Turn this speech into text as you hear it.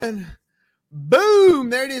Boom!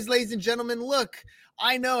 There it is, ladies and gentlemen. Look,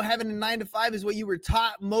 I know having a 9-to-5 is what you were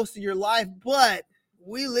taught most of your life, but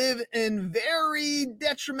we live in very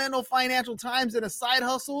detrimental financial times, and a side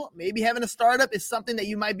hustle, maybe having a startup, is something that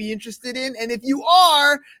you might be interested in. And if you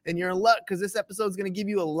are, then you're in luck, because this episode is going to give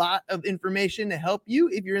you a lot of information to help you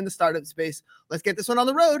if you're in the startup space. Let's get this one on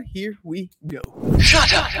the road. Here we go.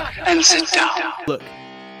 Shut up and sit down. Look,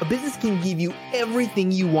 a business can give you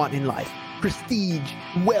everything you want in life: prestige,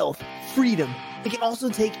 wealth, freedom. It can also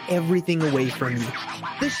take everything away from you.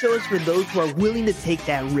 This show is for those who are willing to take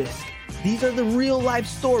that risk. These are the real life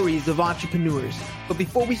stories of entrepreneurs. But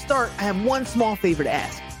before we start, I have one small favor to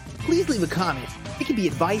ask. Please leave a comment. It can be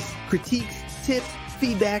advice, critiques, tips,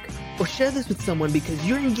 feedback, or share this with someone, because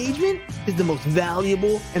your engagement is the most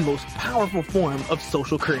valuable and most powerful form of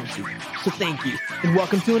social currency. So thank you, and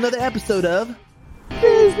welcome to another episode of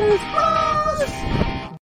Business Buzz.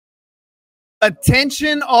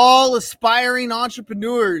 Attention all aspiring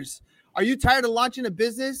entrepreneurs. Are you tired of launching a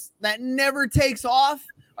business that never takes off?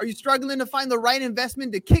 Are you struggling to find the right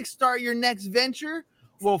investment to kickstart your next venture?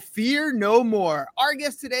 Well, fear no more. Our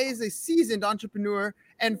guest today is a seasoned entrepreneur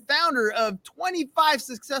and founder of 25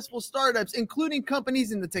 successful startups, including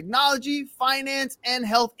companies in the technology, finance, and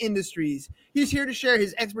health industries. He's here to share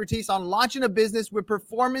his expertise on launching a business with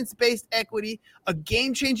performance-based equity, a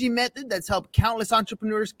game-changing method that's helped countless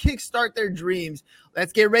entrepreneurs kickstart their dreams.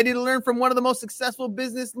 Let's get ready to learn from one of the most successful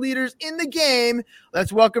business leaders in the game.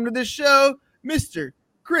 Let's welcome to the show, Mr.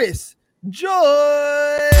 Chris Joyce.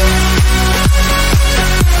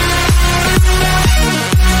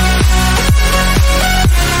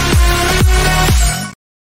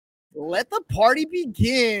 Let the party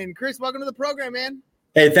begin. Chris, welcome to the program, man.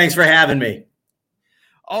 Hey, thanks for having me.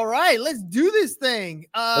 All right, let's do this thing.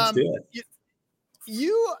 Let's do it.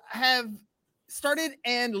 You have started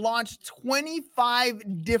and launched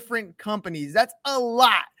 25 different companies. That's a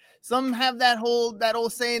lot. Some have that old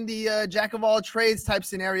saying, the jack of all trades type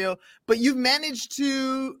scenario, but you've managed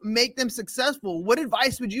to make them successful. What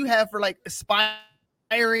advice would you have for like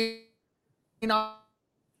aspiring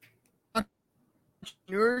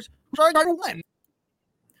entrepreneurs?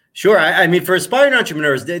 Sure. I mean, for aspiring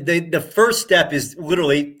entrepreneurs, the first step is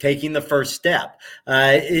literally taking the first step.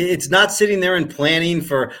 It's not sitting there and planning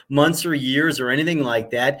for months or years or anything like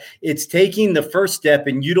that. It's taking the first step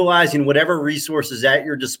and utilizing whatever resources at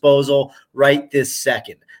your disposal right this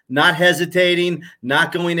second. Not hesitating,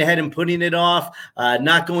 not going ahead and putting it off,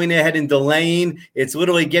 not going ahead and delaying. It's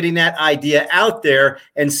literally getting that idea out there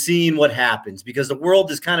and seeing what happens, because the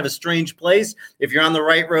world is kind of a strange place. If you're on the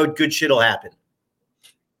right road, good shit will happen.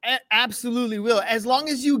 Absolutely will, as long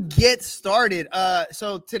as you get started.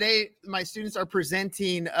 So today, my students are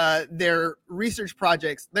presenting their research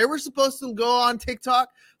projects. They were supposed to go on TikTok,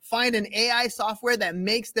 find an AI software that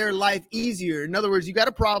makes their life easier. In other words, you got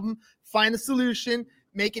a problem, find a solution,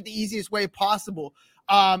 make it the easiest way possible.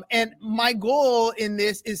 And my goal in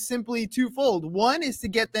this is simply twofold. One is to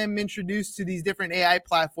get them introduced to these different AI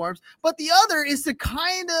platforms, but the other is to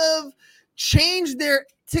kind of change their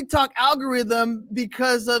TikTok algorithm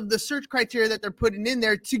because of the search criteria that they're putting in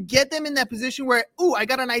there, to get them in that position where, I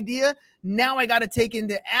got an idea. Now I got to take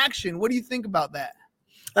into action. What do you think about that?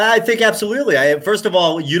 I think absolutely. First of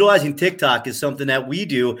all, utilizing TikTok is something that we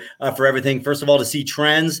do for everything. First of all, to see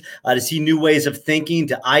trends, to see new ways of thinking,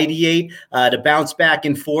 to ideate, to bounce back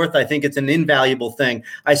and forth. I think it's an invaluable thing.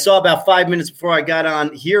 I saw about 5 minutes before I got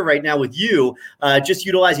on here right now with you, just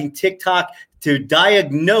utilizing TikTok to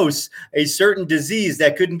diagnose a certain disease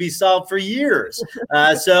that couldn't be solved for years.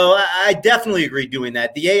 So I definitely agree doing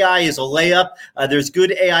that. The AI is a layup. There's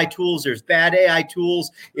good AI tools. There's bad AI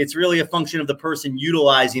tools. It's really a function of the person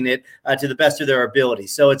utilizing it to the best of their ability.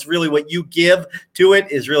 So it's really what you give to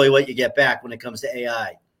it is really what you get back when it comes to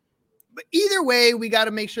AI. But either way, we got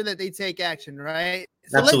to make sure that they take action, right?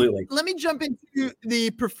 So absolutely. Let me jump into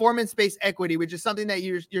the performance-based equity, which is something that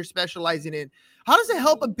you're specializing in. How does it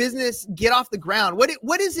help a business get off the ground?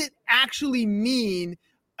 What does it actually mean?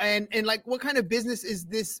 And like, what kind of business is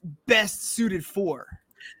this best suited for?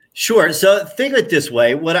 Sure. So think of it this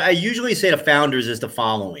way. What I usually say to founders is the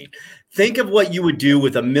following. Think of what you would do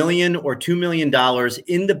with $1 million or $2 million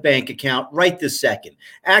in the bank account right this second.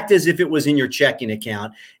 Act as if it was in your checking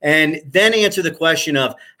account, and then answer the question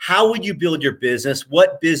of how would you build your business?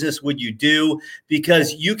 What business would you do?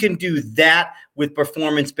 Because you can do that with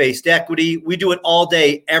performance-based equity. We do it all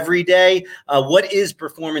day, every day. What is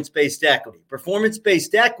performance-based equity?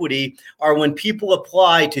 Performance-based equity are when people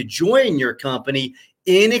apply to join your company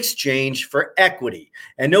in exchange for equity.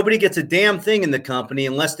 And nobody gets a damn thing in the company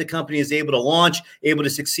unless the company is able to launch, able to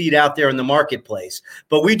succeed out there in the marketplace.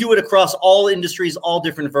 But we do it across all industries, all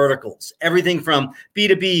different verticals, everything from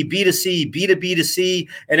B2B, B2C, B2B2C,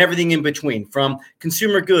 and everything in between, from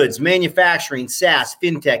consumer goods, manufacturing, SaaS,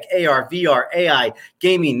 fintech, AR, VR, AI,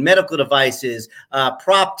 gaming, medical devices,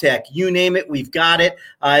 prop tech, you name it, we've got it.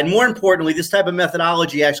 And more importantly, this type of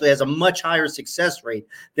methodology actually has a much higher success rate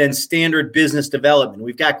than standard business development.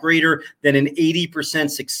 We've got greater than an 80%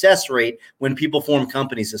 success rate when people form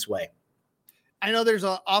companies this way. I know there's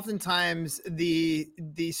oftentimes the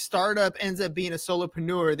startup ends up being a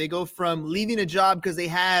solopreneur. They go from leaving a job because they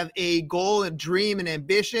have a goal, a dream, and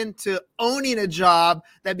ambition to owning a job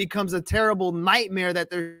that becomes a terrible nightmare that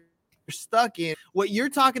they're stuck in. What you're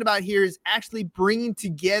talking about here is actually bringing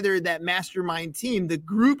together that mastermind team, the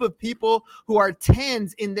group of people who are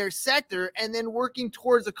tens in their sector, and then working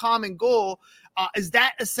towards a common goal. Is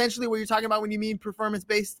that essentially what you're talking about when you mean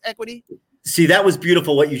performance-based equity? See, that was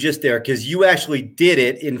beautiful what you just there, because you actually did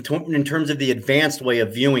it in terms of the advanced way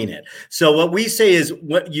of viewing it. So what we say is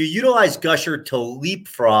what you utilize Gusher to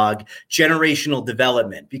leapfrog generational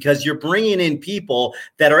development, because you're bringing in people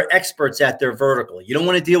that are experts at their vertical. You don't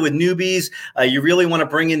want to deal with newbies. You really want to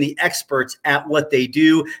bring in the experts at what they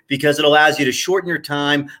do, because it allows you to shorten your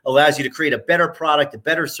time, allows you to create a better product, a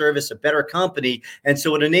better service, a better company. And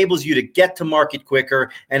so it enables you to get to market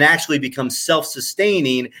quicker and actually become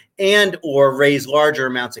self-sustaining and or raise larger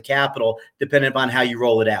amounts of capital, depending upon how you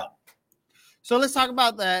roll it out. So let's talk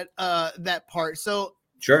about that part. So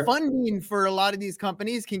sure. Funding for a lot of these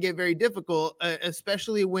companies can get very difficult,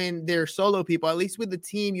 especially when they're solo people. At least with the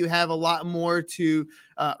team, you have a lot more to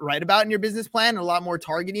write about in your business plan, a lot more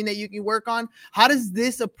targeting that you can work on. How does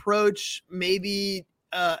this approach maybe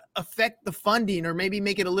affect the funding, or maybe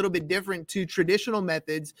make it a little bit different to traditional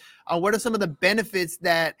methods? What are some of the benefits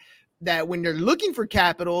that when they're looking for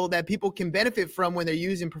capital that people can benefit from when they're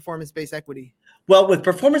using performance-based equity? Well, with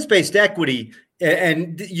performance-based equity,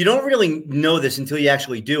 and you don't really know this until you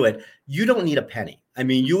actually do it, you don't need a penny. I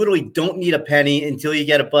mean, you literally don't need a penny until you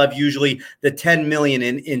get above usually the 10 million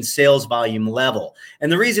in sales volume level.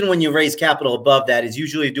 And the reason when you raise capital above that is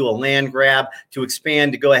usually to do a land grab, to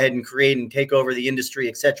expand, to go ahead and create and take over the industry,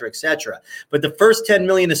 et cetera, et cetera. But the first 10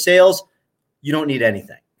 million of sales, you don't need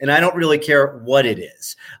anything. And I don't really care what it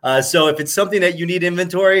is. So if it's something that you need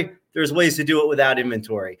inventory, there's ways to do it without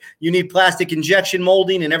inventory. You need plastic injection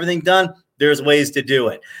molding and everything done, there's ways to do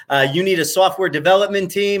it. You need a software development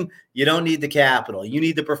team, you don't need the capital. You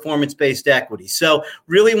need the performance-based equity. So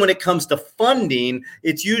really when it comes to funding,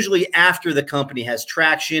 it's usually after the company has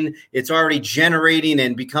traction, it's already generating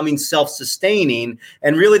and becoming self-sustaining.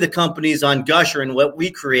 And really the companies on Gusher and what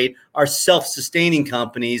we create are self-sustaining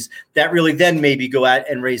companies that really then maybe go out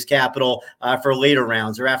and raise capital for later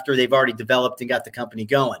rounds or after they've already developed and got the company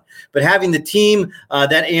going. But having the team,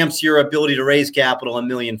 that amps your ability to raise capital a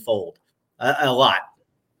millionfold, a lot.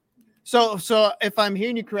 So if I'm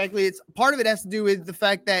hearing you correctly, it's part of it has to do with the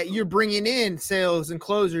fact that you're bringing in sales and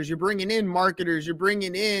closers, you're bringing in marketers, you're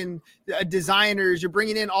bringing in designers, you're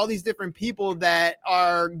bringing in all these different people that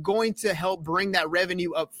are going to help bring that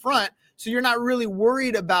revenue up front. So you're not really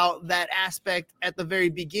worried about that aspect at the very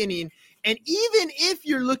beginning. And even if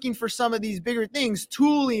you're looking for some of these bigger things,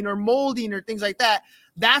 tooling or molding or things like that,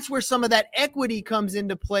 that's where some of that equity comes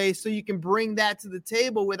into play, so you can bring that to the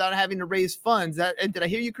table without having to raise funds. Did I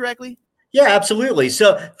hear you correctly? Yeah, absolutely.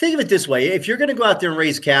 So think of it this way. If you're going to go out there and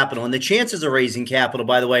raise capital, and the chances of raising capital,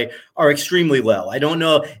 by the way, are extremely low. I don't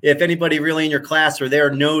know if anybody really in your class or there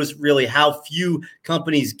knows really how few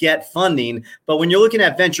companies get funding. But when you're looking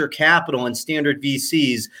at venture capital and standard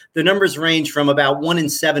VCs, the numbers range from about 1 in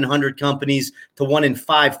 700 companies to 1 in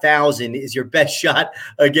 5,000 is your best shot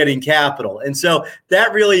of getting capital. And so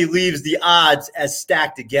that really leaves the odds as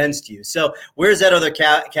stacked against you. So where's that other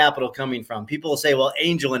capital coming from? People will say, well,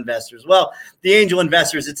 angel investors. Well, the angel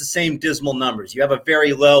investors, it's the same dismal numbers. You have a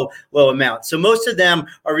very low amount. So most of them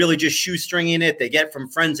are really just shoestringing it. They get from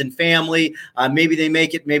friends and family. Maybe they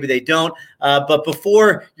make it, maybe they don't. But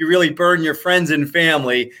before you really burn your friends and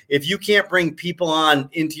family, if you can't bring people on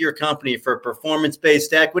into your company for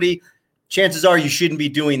performance-based equity, chances are you shouldn't be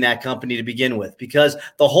doing that company to begin with, because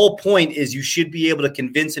the whole point is you should be able to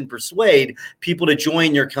convince and persuade people to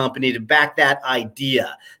join your company to back that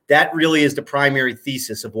idea. That really is the primary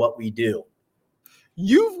thesis of what we do.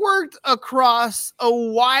 You've worked across a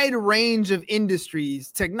wide range of industries,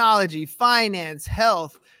 technology, finance,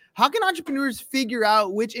 health. How can entrepreneurs figure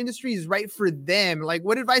out which industry is right for them? Like,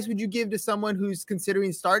 what advice would you give to someone who's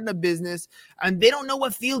considering starting a business and they don't know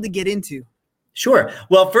what field to get into? Sure.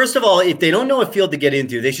 Well, first of all, if they don't know a field to get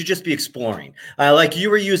into, they should just be exploring. Like you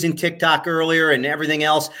were using TikTok earlier and everything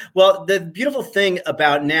else. Well, the beautiful thing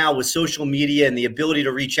about now with social media and the ability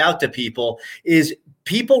to reach out to people is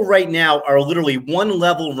people right now are literally one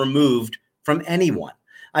level removed from anyone.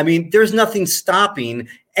 I mean, there's nothing stopping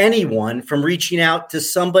anyone from reaching out to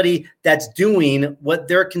somebody that's doing what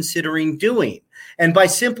they're considering doing. And by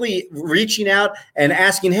simply reaching out and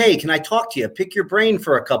asking, hey, can I talk to you? Pick your brain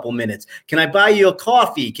for a couple minutes. Can I buy you a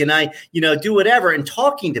coffee? Can I, do whatever? And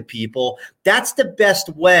talking to people, that's the best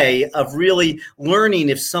way of really learning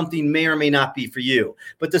if something may or may not be for you.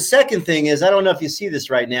 But the second thing is, I don't know if you see this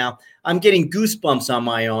right now, I'm getting goosebumps on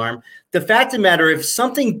my arm. The fact of the matter, if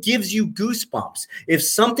something gives you goosebumps, if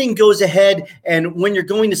something goes ahead and when you're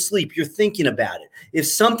going to sleep, you're thinking about it. If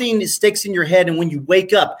something sticks in your head and when you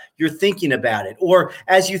wake up, you're thinking about it. Or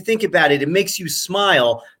as you think about it, it makes you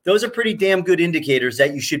smile. Those are pretty damn good indicators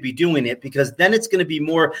that you should be doing it, because then it's going to be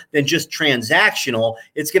more than just transactional.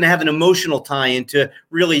 It's going to have an emotional tie into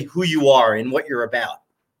really who you are and what you're about.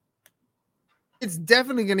 It's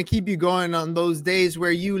definitely going to keep you going on those days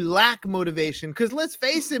where you lack motivation. Because let's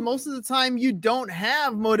face it, most of the time you don't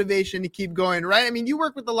have motivation to keep going, right? I mean, you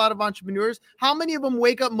work with a lot of entrepreneurs. How many of them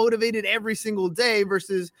wake up motivated every single day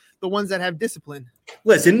versus the ones that have discipline?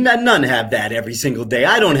 Listen, none have that every single day.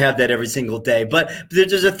 I don't have that every single day. But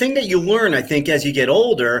there's a thing that you learn, I think, as you get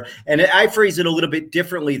older. And I phrase it a little bit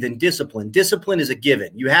differently than discipline. Discipline is a given.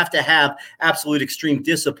 You have to have absolute extreme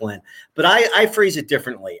discipline. But I phrase it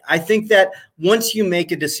differently. I think that once you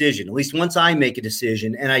make a decision, at least once I make a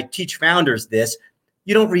decision, and I teach founders this,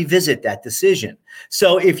 you don't revisit that decision.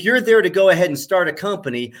 So if you're there to go ahead and start a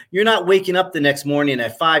company, you're not waking up the next morning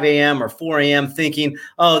at 5 a.m. or 4 a.m. thinking,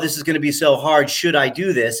 oh, this is going to be so hard. Should I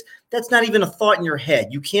do this? That's not even a thought in your head.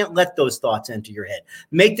 You can't let those thoughts enter your head.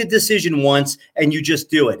 Make the decision once and you just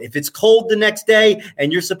do it. If it's cold the next day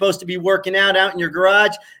and you're supposed to be working out in your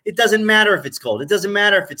garage, it doesn't matter if it's cold. It doesn't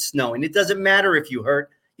matter if it's snowing. It doesn't matter if you hurt.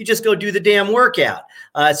 You just go do the damn workout.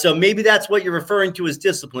 So maybe that's what you're referring to as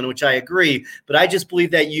discipline, which I agree. But I just believe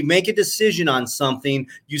that you make a decision on something,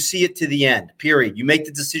 you see it to the end, period. You make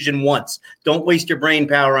the decision once. Don't waste your brain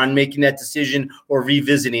power on making that decision or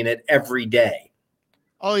revisiting it every day.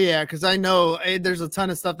 Oh, yeah, because I know there's a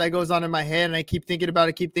ton of stuff that goes on in my head, and I keep thinking about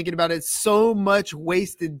it. So much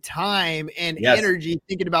wasted time and energy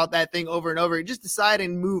thinking about that thing over and over. Just decide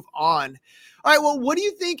and move on. All right, well, what do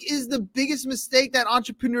you think is the biggest mistake that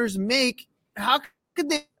entrepreneurs make? How could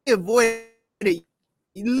they avoid it?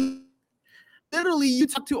 Literally, you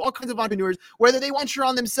talk to all kinds of entrepreneurs, whether they venture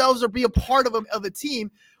on themselves or be a part of a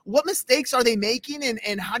team. What mistakes are they making,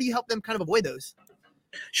 and how do you help them kind of avoid those?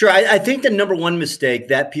 Sure. I think the number one mistake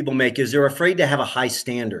that people make is they're afraid to have a high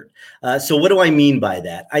standard. So what do I mean by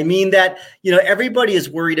that? I mean that, everybody is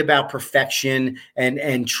worried about perfection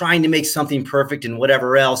and trying to make something perfect and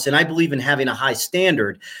whatever else. And I believe in having a high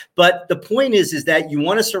standard. But the point is that you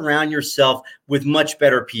want to surround yourself with much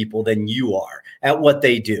better people than you are at what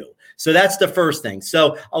they do. So that's the first thing.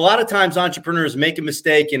 So a lot of times entrepreneurs make a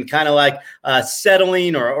mistake in kind of like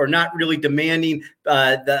settling or not really demanding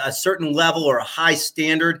a certain level or a high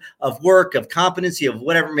standard of work, of competency, of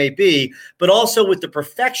whatever it may be. But also with the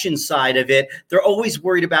perfection side of it, they're always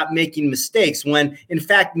worried about making mistakes when, in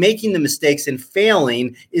fact, making the mistakes and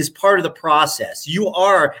failing is part of the process. You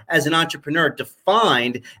are, as an entrepreneur,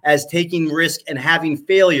 defined as taking risk and having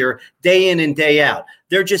failure day in and day out.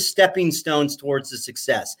 They're just stepping stones towards the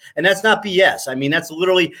success. And that's not BS. I mean, that's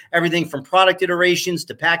literally everything from product iterations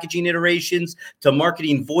to packaging iterations to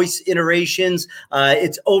marketing voice iterations.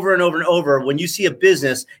 It's over and over and over. When you see a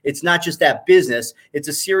business, it's not just that business. It's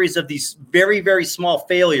a series of these very, very small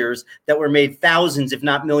failures that were made thousands, if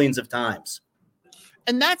not millions of times.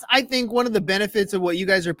 And that's, I think, one of the benefits of what you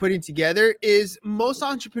guys are putting together is most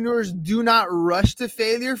entrepreneurs do not rush to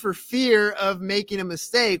failure for fear of making a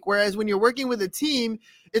mistake. Whereas when you're working with a team,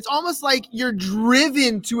 it's almost like you're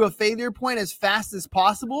driven to a failure point as fast as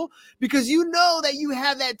possible because you know that you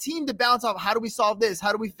have that team to bounce off. How do we solve this?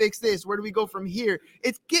 How do we fix this? Where do we go from here?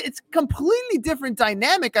 It's completely different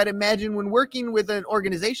dynamic, I'd imagine, when working with an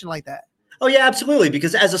organization like that. Oh, yeah, absolutely.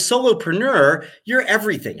 Because as a solopreneur, you're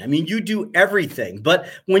everything. I mean, you do everything. But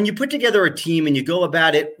when you put together a team and you go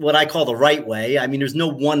about it, what I call the right way, I mean, there's no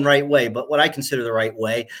one right way, but what I consider the right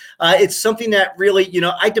way, it's something that really,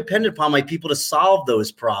 I depend upon my people to solve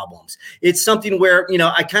those problems. It's something where,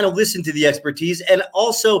 I kind of listen to the expertise. And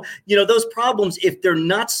also, those problems, if they're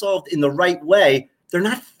not solved in the right way, they're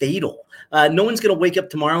not fatal. No one's going to wake up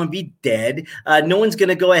tomorrow and be dead. No one's going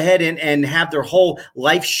to go ahead and have their whole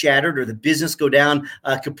life shattered or the business go down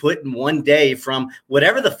kaput in one day from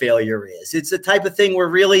whatever the failure is. It's the type of thing where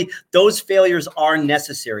really those failures are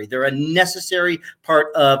necessary. They're a necessary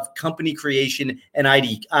part of company creation and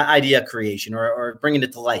idea creation or bringing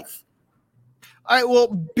it to life. All right. Well,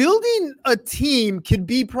 building a team can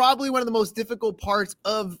be probably one of the most difficult parts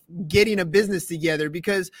of getting a business together,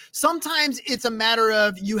 because sometimes it's a matter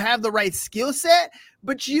of you have the right skill set,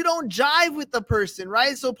 but you don't jive with the person,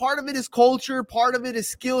 right? So part of it is culture, part of it is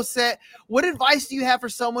skill set. What advice do you have for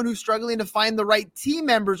someone who's struggling to find the right team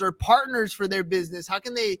members or partners for their business? How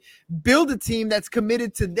can they build a team that's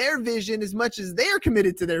committed to their vision as much as they're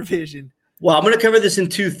committed to their vision? Well, I'm going to cover this in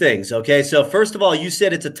two things, okay? So first of all, you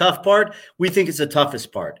said it's a tough part. We think it's the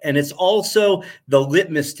toughest part. And it's also the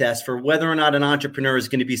litmus test for whether or not an entrepreneur is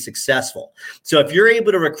going to be successful. So if you're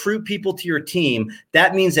able to recruit people to your team,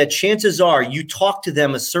 that means that chances are you talk to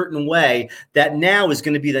them a certain way that now is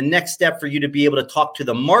going to be the next step for you to be able to talk to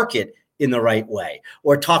the market in the right way,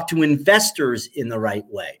 or talk to investors in the right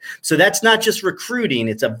way. So that's not just recruiting.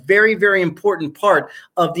 It's a very, very important part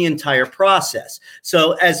of the entire process.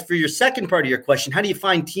 So as for your second part of your question, how do you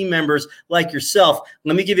find team members like yourself?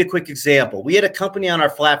 Let me give you a quick example. We had a company on our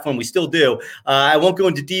platform. We still do. I won't go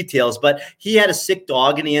into details, but he had a sick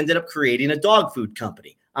dog and he ended up creating a dog food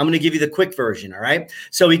company. I'm going to give you the quick version, all right?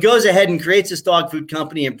 So he goes ahead and creates this dog food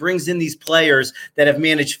company and brings in these players that have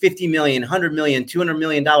managed $50 million, $100 million, $200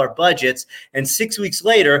 million budgets. And 6 weeks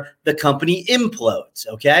later, the company implodes,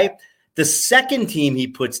 okay? The second team he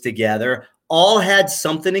puts together all had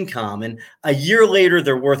something in common. A year later,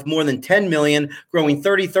 they're worth more than 10 million, growing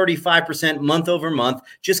 35% month over month,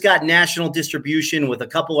 just got national distribution with a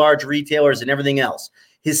couple large retailers and everything else.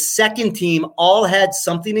 His second team all had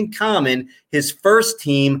something in common. His first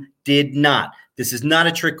team did not. This is not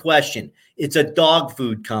a trick question. It's a dog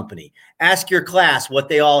food company. Ask your class what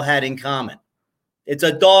they all had in common. It's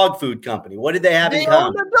a dog food company. What did they have in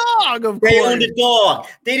common? They owned a dog, of course. They owned a dog.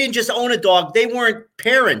 They didn't just own a dog. They weren't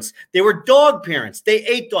parents. They were dog parents. They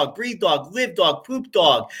ate dog, breathed dog, lived dog, pooped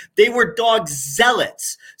dog. They were dog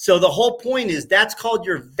zealots. So the whole point is that's called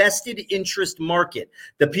your vested interest market.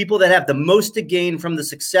 The people that have the most to gain from the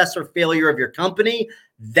success or failure of your company,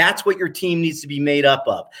 that's what your team needs to be made up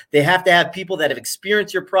of. They have to have people that have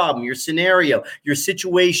experienced your problem, your scenario, your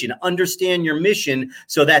situation, understand your mission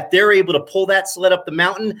so that they're able to pull that sled up the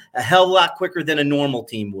mountain a hell of a lot quicker than a normal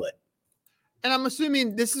team would. And I'm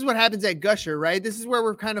assuming this is what happens at Gusher, right? This is where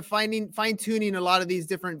we're kind of fine-tuning a lot of these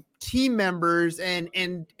different team members and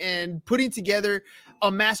putting together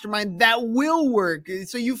a mastermind that will work.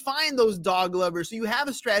 So you find those dog lovers. So you have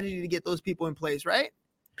a strategy to get those people in place, right?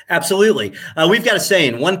 Absolutely. We've got a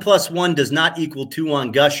saying, 1 + 1 does not equal 2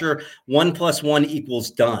 on Gusher. 1 + 1 equals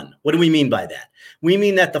done. What do we mean by that? We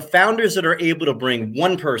mean that the founders that are able to bring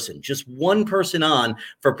one person, just one person on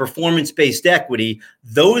for performance-based equity,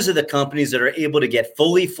 those are the companies that are able to get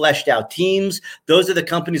fully fleshed out teams. Those are the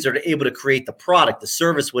companies that are able to create the product, the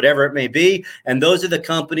service, whatever it may be. And those are the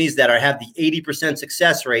companies that have the 80%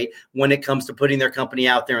 success rate when it comes to putting their company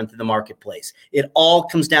out there into the marketplace. It all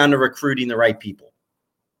comes down to recruiting the right people.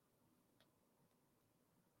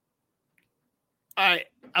 All right.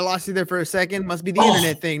 I lost you there for a second. Must be the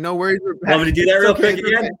internet thing. No worries. Want me to do that real quick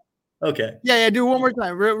again? Okay. Yeah. Do one more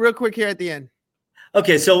time. Real quick here at the end.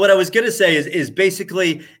 Okay, so what I was going to say is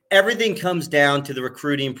basically everything comes down to the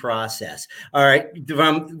recruiting process. All right,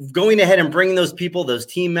 I'm going ahead and bringing those people, those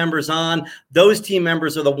team members on. Those team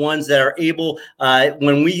members are the ones that are able,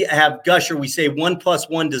 when we have Gusher, we say 1 +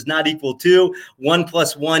 1 does not equal 2. 1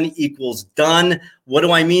 + 1 equals done. What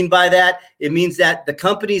do I mean by that? It means that the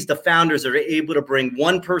companies, the founders are able to bring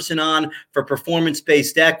one person on for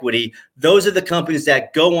performance-based equity. Those are the companies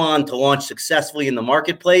that go on to launch successfully in the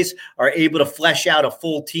marketplace, are able to flesh out a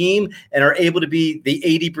full team, and are able to be the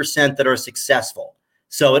 80% that are successful.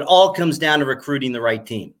 So it all comes down to recruiting the right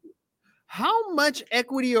team. How much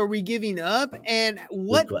equity are we giving up, and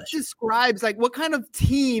what describes, like, what kind of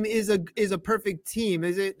team is a perfect team?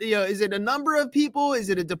 Is it, is it a number of people? Is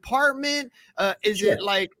it a department? Is it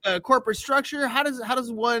like a corporate structure? How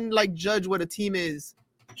does one like judge what a team is?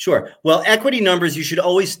 Sure. Well, equity numbers, you should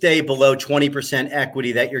always stay below 20%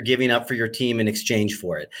 equity that you're giving up for your team in exchange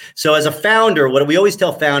for it. So as a founder, what we always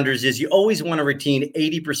tell founders is you always want to retain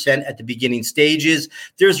 80% at the beginning stages.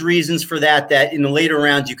 There's reasons for that in the later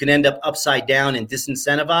rounds, you can end up upside down and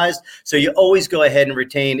disincentivized. So you always go ahead and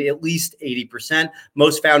retain at least 80%.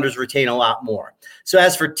 Most founders retain a lot more. So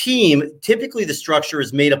as for team, typically the structure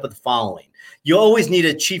is made up of the following. You always need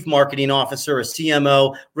a chief marketing officer, a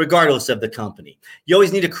CMO, regardless of the company. You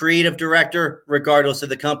always need a creative director, regardless of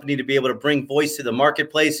the company, to be able to bring voice to the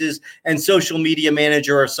marketplaces, and social media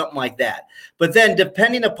manager or something like that. But then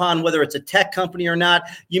depending upon whether it's a tech company or not,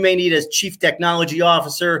 you may need a chief technology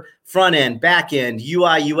officer, front end, back end,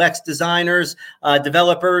 UI, UX designers,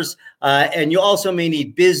 developers, and you also may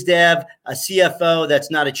need biz dev, a CFO. That's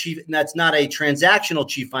not a transactional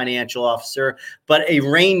chief financial officer, but a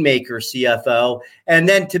rainmaker CFO. And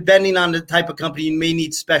then depending on the type of company, you may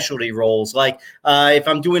need specialty roles. Like if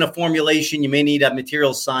I'm doing a formulation, you may need a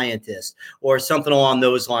materials scientist or something along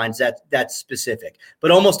those lines. That's specific.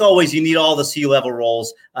 But almost always you need all the C-level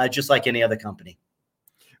roles, just like any other company.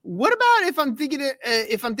 What about if I'm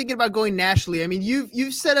thinking about going nationally? I mean,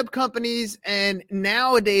 you've set up companies, and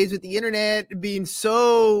nowadays with the internet being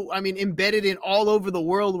so, embedded in all over the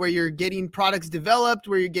world, where you're getting products developed,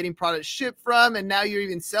 where you're getting products shipped from, and now you're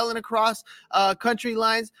even selling across country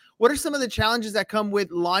lines. What are some of the challenges that come with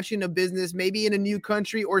launching a business, maybe in a new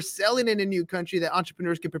country or selling in a new country, that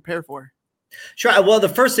entrepreneurs can prepare for? Sure. Well, the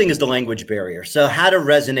first thing is the language barrier. So how to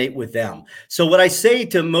resonate with them. So what I say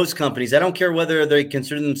to most companies, I don't care whether they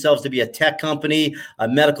consider themselves to be a tech company, a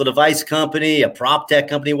medical device company, a prop tech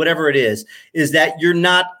company, whatever it is that you're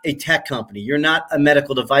not a tech company. You're not a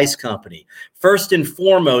medical device company. First and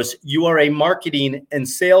foremost, you are a marketing and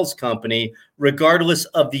sales company, regardless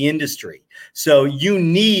of the industry. So you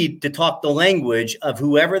need to talk the language of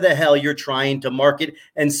whoever the hell you're trying to market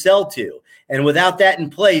and sell to. And without that in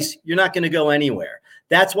place, you're not going to go anywhere.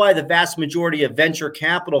 That's why the vast majority of venture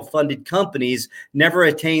capital funded companies never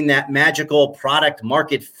attain that magical product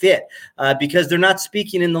market fit because they're not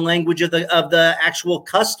speaking in the language of the actual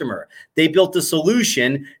customer. They built a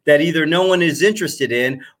solution that either no one is interested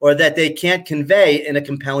in or that they can't convey in a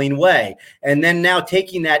compelling way. And then now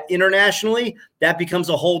taking that internationally, that becomes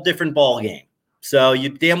a whole different ballgame. So you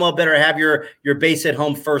damn well better have your base at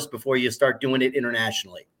home first before you start doing it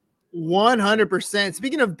internationally. 100%.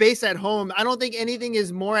 Speaking of base at home, I don't think anything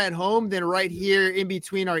is more at home than right here in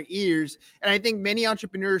between our ears. And I think many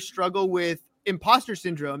entrepreneurs struggle with imposter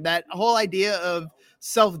syndrome, that whole idea of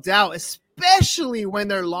self-doubt, especially when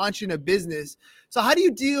they're launching a business. So how do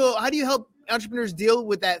you help entrepreneurs deal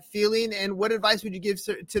with that feeling? And what advice would you give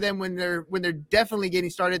to them when they're definitely getting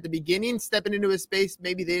started at the beginning, stepping into a space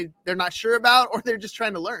maybe they're not sure about, or they're just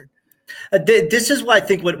trying to learn? This is what I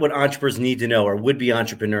think what entrepreneurs need to know, or would-be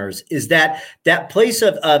entrepreneurs, is that place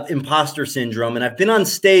of imposter syndrome. And I've been on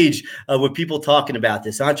stage with people talking about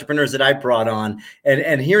this, entrepreneurs that I brought on,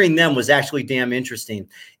 and hearing them was actually damn interesting.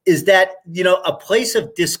 Is that, a place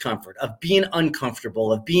of discomfort, of being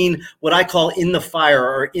uncomfortable, of being what I call in the fire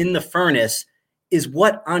or in the furnace, is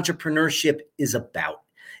what entrepreneurship is about.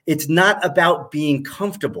 It's not about being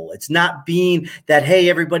comfortable. It's not being that, hey,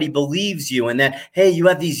 everybody believes you and that, hey, you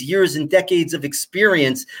have these years and decades of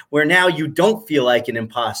experience where now you don't feel like an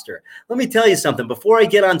imposter. Let me tell you something. Before I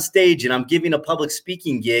get on stage and I'm giving a public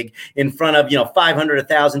speaking gig in front of, 500,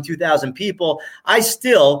 1,000, 2,000 people, I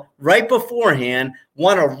still, right beforehand,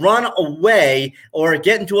 want to run away or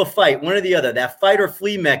get into a fight, one or the other. That fight or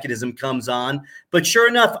flee mechanism comes on. But sure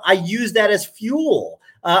enough, I use that as fuel.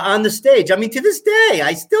 On the stage. To this day,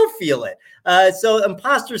 I still feel it. So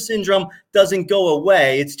imposter syndrome doesn't go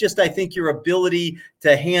away. It's just, I think your ability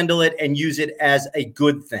to handle it and use it as a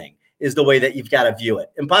good thing is the way that you've got to view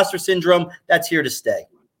it. Imposter syndrome, that's here to stay.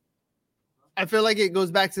 I feel like it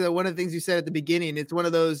goes back to one of the things you said at the beginning. It's one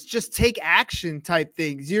of those just take action type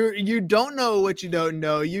things. You don't know what you don't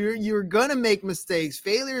know. You're gonna make mistakes.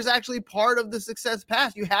 Failure is actually part of the success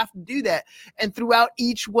path. You have to do that. And throughout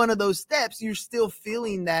each one of those steps, you're still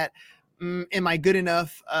feeling that, am I good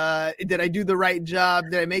enough? Did I do the right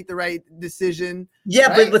job? Did I make the right decision? Yeah,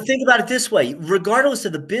 right? but think about it this way. Regardless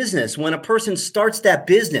of the business, when a person starts that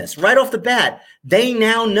business, right off the bat, they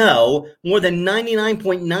now know more than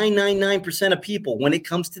 99.999% of people when it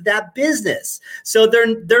comes to that business. So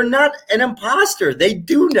they're not an imposter. They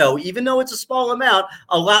do know, even though it's a small amount,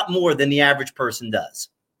 a lot more than the average person does.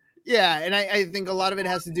 Yeah, and I think a lot of it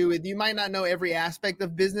has to do with, you might not know every aspect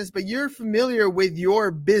of business, but you're familiar with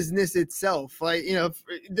your business itself. Like,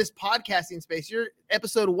 this podcasting space, you're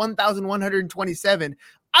episode 1127.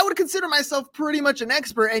 I would consider myself pretty much an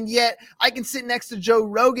expert, and yet I can sit next to Joe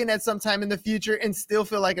Rogan at some time in the future and still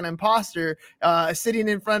feel like an imposter, sitting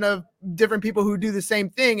in front of different people who do the same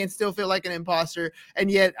thing and still feel like an imposter,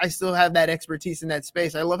 and yet I still have that expertise in that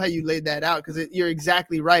space. I love how you laid that out, because you're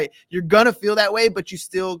exactly right. You're going to feel that way, but you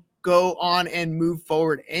still go on and move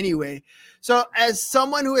forward anyway. So as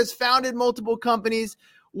someone who has founded multiple companies,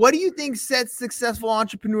 What do you think sets successful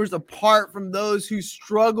entrepreneurs apart from those who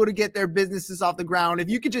struggle to get their businesses off the ground? If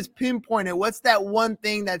you could just pinpoint it, what's that one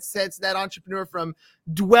thing that sets that entrepreneur from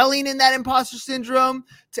dwelling in that imposter syndrome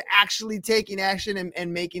to actually taking action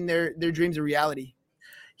and making their dreams a reality?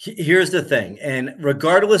 Here's the thing, and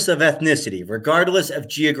regardless of ethnicity, regardless of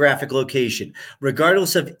geographic location,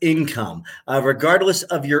 regardless of income, regardless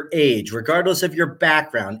of your age, regardless of your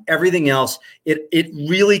background, everything else, it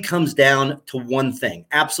really comes down to one thing,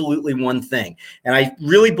 absolutely one thing. And I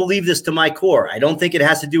really believe this to my core. I don't think it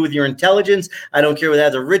has to do with your intelligence. I don't care whether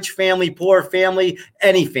that's a rich family, poor family,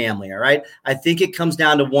 any family, all right? I think it comes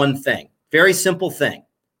down to one thing, very simple thing,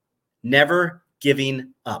 never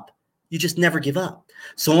giving up. You just never give up.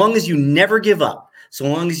 So long as you never give up, so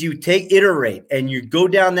long as you iterate and you go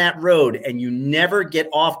down that road and you never get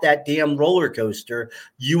off that damn roller coaster,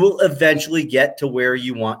 you will eventually get to where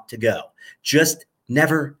you want to go. Just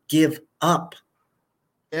never give up.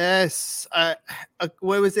 Yes.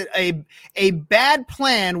 What was it? A bad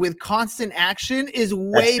plan with constant action is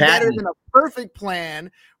way better than a perfect plan,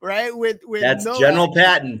 right? That's no General action.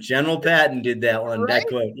 Patton. General Patton did that one, Right? that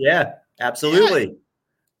quote. Yeah, absolutely. Yeah.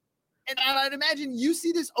 And I'd imagine you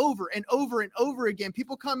see this over and over and over again.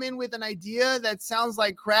 People come in with an idea that sounds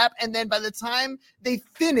like crap, and then by the time they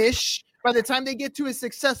finish, by the time they get to a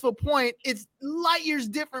successful point, it's light years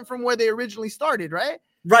different from where they originally started, right?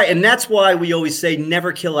 Right. And that's why we always say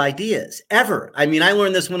never kill ideas, ever. I mean, I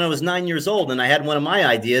learned this when I was 9 years old, and I had one of my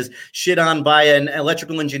ideas shit on by an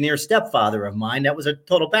electrical engineer stepfather of mine that was a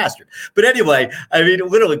total bastard. But anyway, I mean,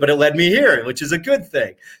 literally, but it led me here, which is a good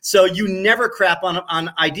thing. So you never crap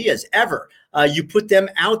on ideas, ever. You put them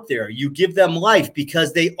out there, you give them life,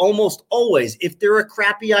 because they almost always, if they're a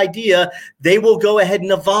crappy idea, they will go ahead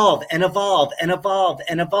and evolve and evolve and evolve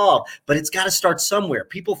and evolve. But it's got to start somewhere.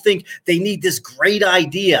 People think they need this great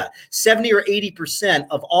idea. 70 or 80%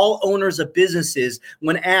 of all owners of businesses,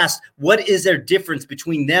 when asked what is their difference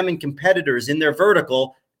between them and competitors in their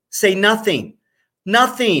vertical, say nothing.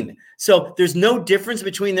 Nothing. So there's no difference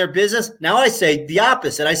between their business. Now I say the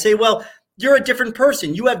opposite. I say, well, you're a different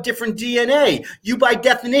person. You have different DNA. You, by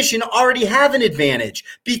definition, already have an advantage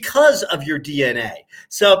because of your DNA.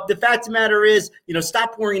 So the fact of the matter is,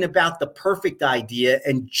 stop worrying about the perfect idea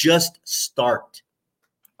and just start.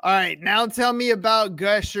 All right. Now tell me about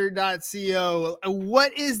gusher.co.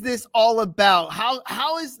 What is this all about?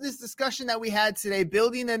 How is this discussion that we had today,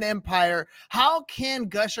 building an empire? How can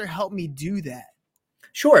Gusher help me do that?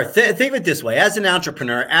 Sure. Think of it this way. As an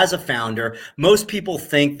entrepreneur, as a founder, most people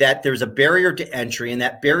think that there's a barrier to entry, and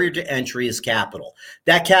that barrier to entry is capital.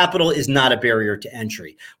 That capital is not a barrier to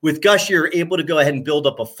entry. With Gush, you're able to go ahead and build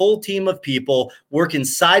up a full team of people working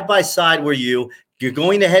side by side with you. You're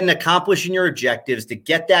going ahead and accomplishing your objectives to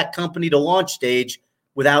get that company to launch stage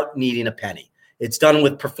without needing a penny. It's done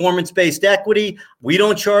with performance-based equity. We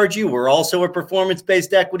don't charge you. We're also a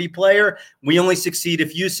performance-based equity player. We only succeed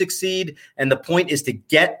if you succeed. And the point is to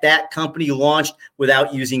get that company launched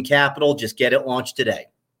without using capital. Just get it launched today.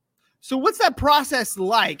 So what's that process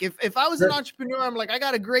like? If I was an entrepreneur, I'm like, I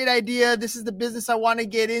got a great idea. This is the business I want to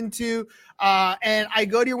get into. And I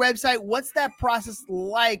go to your website. What's that process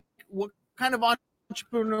like? What kind of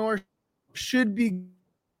entrepreneur should be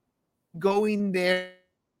going there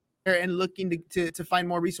and looking to find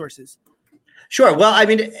more resources? Sure. Well, I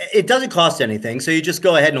mean, it doesn't cost anything. So you just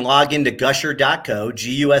go ahead and log into gusher.co,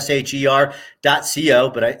 gusher.co.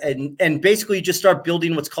 And basically you just start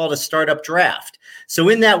building what's called a startup draft. So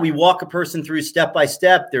in that, we walk a person through step by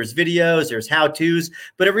step. There's videos, there's how-tos,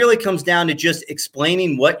 but it really comes down to just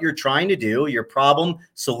explaining what you're trying to do, your problem,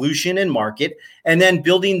 solution, and market, and then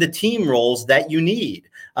building the team roles that you need.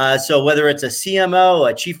 So whether it's a CMO,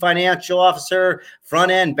 a chief financial officer, front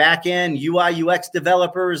end, back end, UI, UX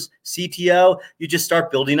developers, CTO, you just start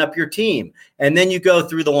building up your team. And then you go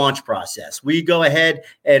through the launch process. We go ahead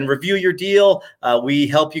and review your deal. We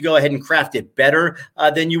help you go ahead and craft it better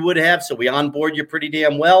than you would have. So we onboard you pretty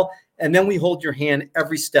damn well. And then we hold your hand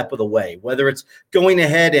every step of the way, whether it's going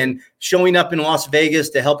ahead and showing up in Las Vegas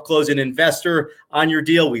to help close an investor on your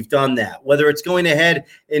deal. We've done that. Whether it's going ahead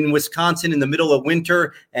in Wisconsin in the middle of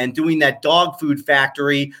winter and doing that dog food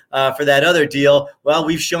factory for that other deal, well,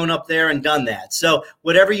 we've shown up there and done that. So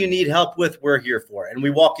whatever you need help with, we're here for it. And we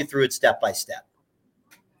walk you through it step by step.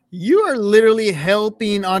 You are literally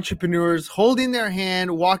helping entrepreneurs, holding their hand,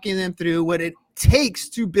 walking them through what it takes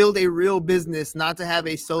to build a real business, not to have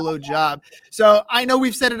a solo job. So I know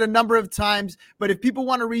we've said it a number of times, but if people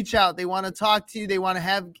want to reach out, they want to talk to you, they want to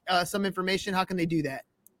have some information, how can they do that?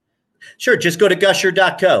 Sure. Just go to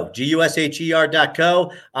gusher.co,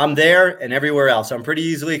 gusher.co. I'm there and everywhere else. I'm pretty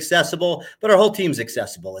easily accessible, but our whole team's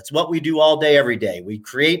accessible. It's what we do all day, every day. We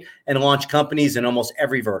create and launch companies in almost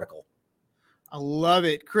every vertical. I love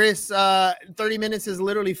it. Chris, 30 minutes has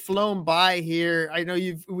literally flown by here. I know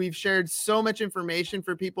we've shared so much information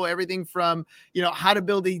for people, everything from, how to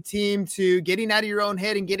build a team to getting out of your own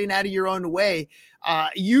head and getting out of your own way.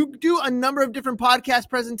 You do a number of different podcast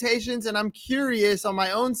presentations, and I'm curious on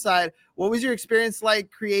my own side, what was your experience like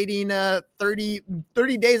creating 30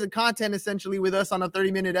 days of content essentially with us on a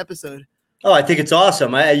 30-minute episode? Oh, I think it's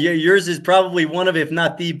awesome. Yours is probably one of, if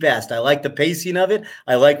not the best. I like the pacing of it.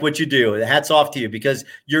 I like what you do. Hats off to you because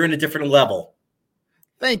you're in a different level.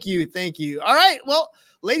 Thank you. Thank you. All right. Well,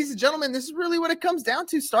 ladies and gentlemen, this is really what it comes down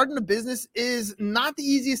to. Starting a business is not the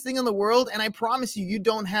easiest thing in the world. And I promise you, you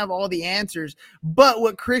don't have all the answers. But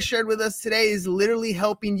what Chris shared with us today is literally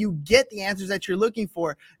helping you get the answers that you're looking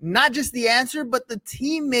for. Not just the answer, but the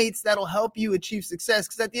teammates that'll help you achieve success.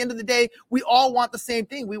 Because at the end of the day, we all want the same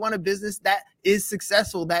thing. We want a business that is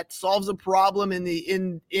successful, that solves a problem in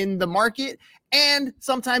the market. And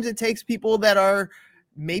sometimes it takes people that are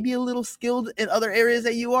maybe a little skilled in other areas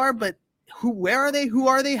that you are, but where are they? Who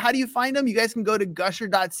are they? How do you find them? You guys can go to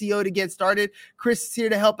gusher.co to get started. Chris is here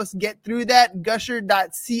to help us get through that.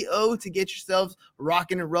 Gusher.co to get yourselves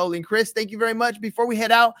rocking and rolling. Chris, thank you very much. Before we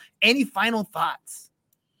head out, any final thoughts?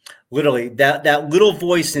 Literally, that little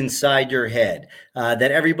voice inside your head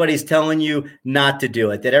that everybody's telling you not to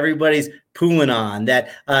do it, that everybody's pooling on, that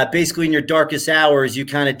basically in your darkest hours you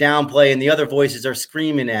kind of downplay and the other voices are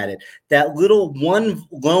screaming at it. That little one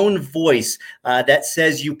lone voice that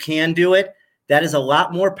says you can do it, that is a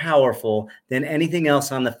lot more powerful than anything else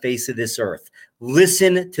on the face of this earth.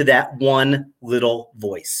 Listen to that one little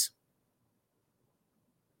voice.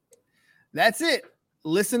 That's it.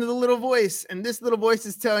 Listen to the little voice. And this little voice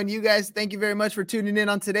is telling you guys, thank you very much for tuning in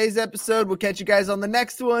on today's episode. We'll catch you guys on the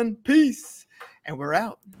next one. Peace. And we're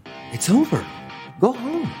out. It's over. Go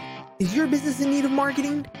home. Is your business in need of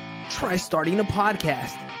marketing? Try starting a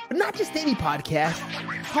podcast. But not just any podcast.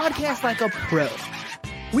 Podcast like a pro.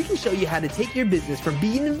 We can show you how to take your business from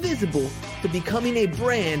being invisible to becoming a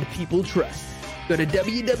brand people trust. Go to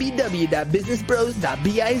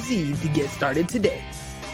www.businessbros.biz to get started today.